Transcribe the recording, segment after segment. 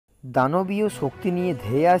দানবীয় শক্তি নিয়ে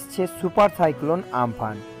ধেয়ে আসছে সুপার সাইক্লোন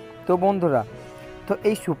আমফান। তো বন্ধুরা,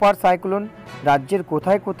 এই সুপার সাইক্লোন রাজ্যের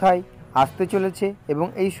কোথায় কোথায় আসতে চলেছে এবং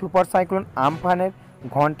এই সুপার সাইক্লোন আমফানের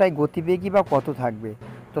ঘন্টায় গতিবেগই বা কত থাকবে,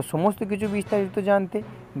 তো সমস্ত কিছু বিস্তারিত জানতে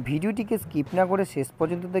ভিডিওটিকে স্কিপ না করে শেষ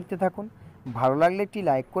পর্যন্ত দেখতে থাকুন। ভালো লাগলে একটি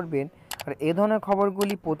লাইক করবেন, আর এ ধরনের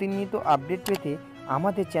খবরগুলি প্রতিনিয়ত আপডেট পেতে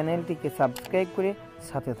আমাদের চ্যানেলটিকে সাবস্ক্রাইব করে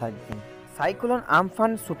সাথে থাকবেন। সাইক্লোন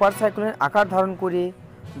আমফান সুপার সাইক্লোনের আকার ধারণ করে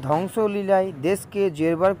ধ্বংসলীলায় দেশকে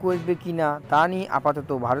জেরবার করবে কিনা তা নিয়ে আপাতত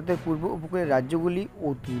ভারতের পূর্ব উপকূলের রাজ্যগুলি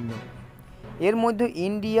উত্তীর্ণ। এর মধ্যে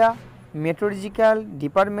ইন্ডিয়া মেট্রোলজিক্যাল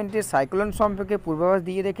ডিপার্টমেন্টের সাইক্লোন সম্পর্কে পূর্বাভাস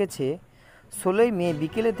দিয়ে রেখেছে 16 মে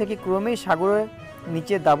বিকেলে থেকে ক্রমেই সাগরের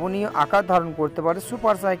নিচে দাবনীয় আকার ধারণ করতে পারে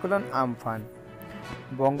সুপার সাইক্লোন আমফান।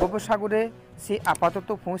 বঙ্গোপসাগরে সে আপাতত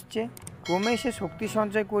পৌঁছছে, ক্রমেই সে শক্তি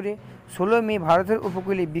সঞ্চয় করে 16 মে ভারতের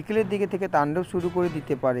উপকূলে বিকেলের দিকে থেকে তাণ্ডব শুরু করে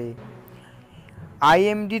দিতে পারে।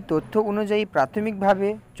 আইএমডির তথ্য অনুযায়ী প্রাথমিকভাবে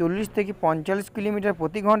 40 থেকে 45 কিলোমিটার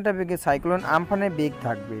প্রতি ঘন্টা বেগে সাইক্লোন আমফানের বেগ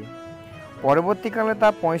থাকবে। পরবর্তীকালে তা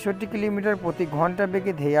 65 কিলোমিটার প্রতি ঘন্টা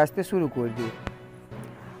বেগে ধেয়ে আসতে শুরু করবে।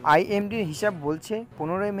 আইএমডির হিসাব বলছে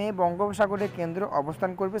 15 মে বঙ্গোপসাগরে কেন্দ্র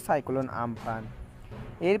অবস্থান করবে সাইক্লোন আমফান।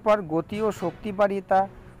 এরপর গতি ও শক্তি বাড়িয়ে তা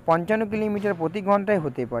 55 কিলোমিটার প্রতি ঘন্টায়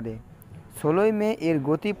হতে পারে। 16 মে এর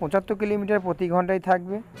গতি 75 কিলোমিটার প্রতি ঘন্টায়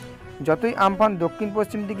থাকবে। যতই আমফান দক্ষিণ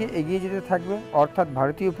পশ্চিম দিকে এগিয়ে যেতে থাকবে, অর্থাৎ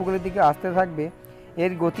ভারতীয় উপকূলের দিকে আসতে থাকবে,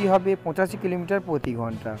 এর গতি হবে 85 কিলোমিটার প্রতি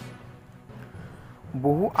ঘন্টা।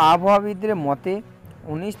 বহু আবহাওয়াবিদদের মতে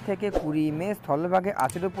 19 থেকে 20 মে স্থলভাগে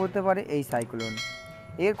আছড়ে পড়তে পারে এই সাইক্লোন।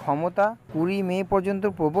 এর ক্ষমতা 20 মে পর্যন্ত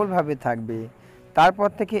প্রবলভাবে থাকবে, তারপর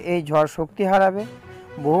থেকে এই ঝড় শক্তি হারাবে।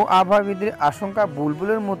 বহু আবহাওয়াবিদদের আশঙ্কা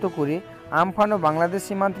বুলবুলের মতো করে আমফানও বাংলাদেশ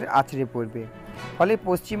সীমান্তে আছড়ে পড়বে, ফলে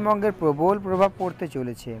পশ্চিমবঙ্গের প্রবল প্রভাব পড়তে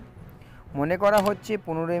চলেছে। মনে করা হচ্ছে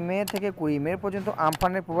 15 মে থেকে 20 মে পর্যন্ত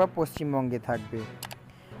আমফানের প্রভাব পশ্চিমবঙ্গে থাকবে।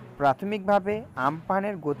 প্রাথমিকভাবে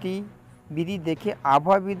আমফানের গতিবিধি দেখে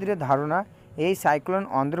আবহাওয়াবিদদের ধারণা এই সাইক্লোন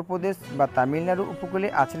অন্ধ্রপ্রদেশ বা তামিলনাড়ু উপকূলে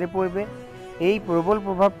আছড়ে পড়বে। এই প্রবল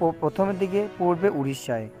প্রভাব প্রথমের দিকে পড়বে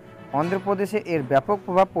উড়িষ্যায়, অন্ধ্রপ্রদেশে এর ব্যাপক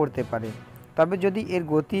প্রভাব পড়তে পারে। তবে যদি এর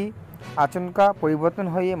গতি আচমকা পরিবর্তন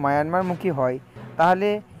হয়ে মায়ানমারমুখী হয়, তাহলে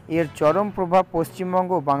এর চরম প্রভাব পশ্চিমবঙ্গ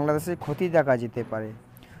ও বাংলাদেশের ক্ষতি দেখা যেতে পারে।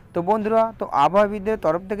 তো বন্ধুরা, আবহাওয়াবিদদের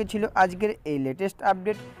তরফ থেকে ছিল আজকের এই লেটেস্ট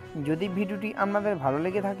আপডেট। যদি ভিডিওটি আপনাদের ভালো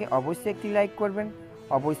লেগে থাকে অবশ্যই একটি লাইক করবেন,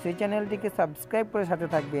 অবশ্যই চ্যানেলটিকে সাবস্ক্রাইব করে সাথে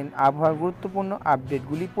থাকবেন আবহাওয়ার গুরুত্বপূর্ণ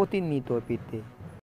আপডেটগুলি প্রতিনিয়ত পেতে।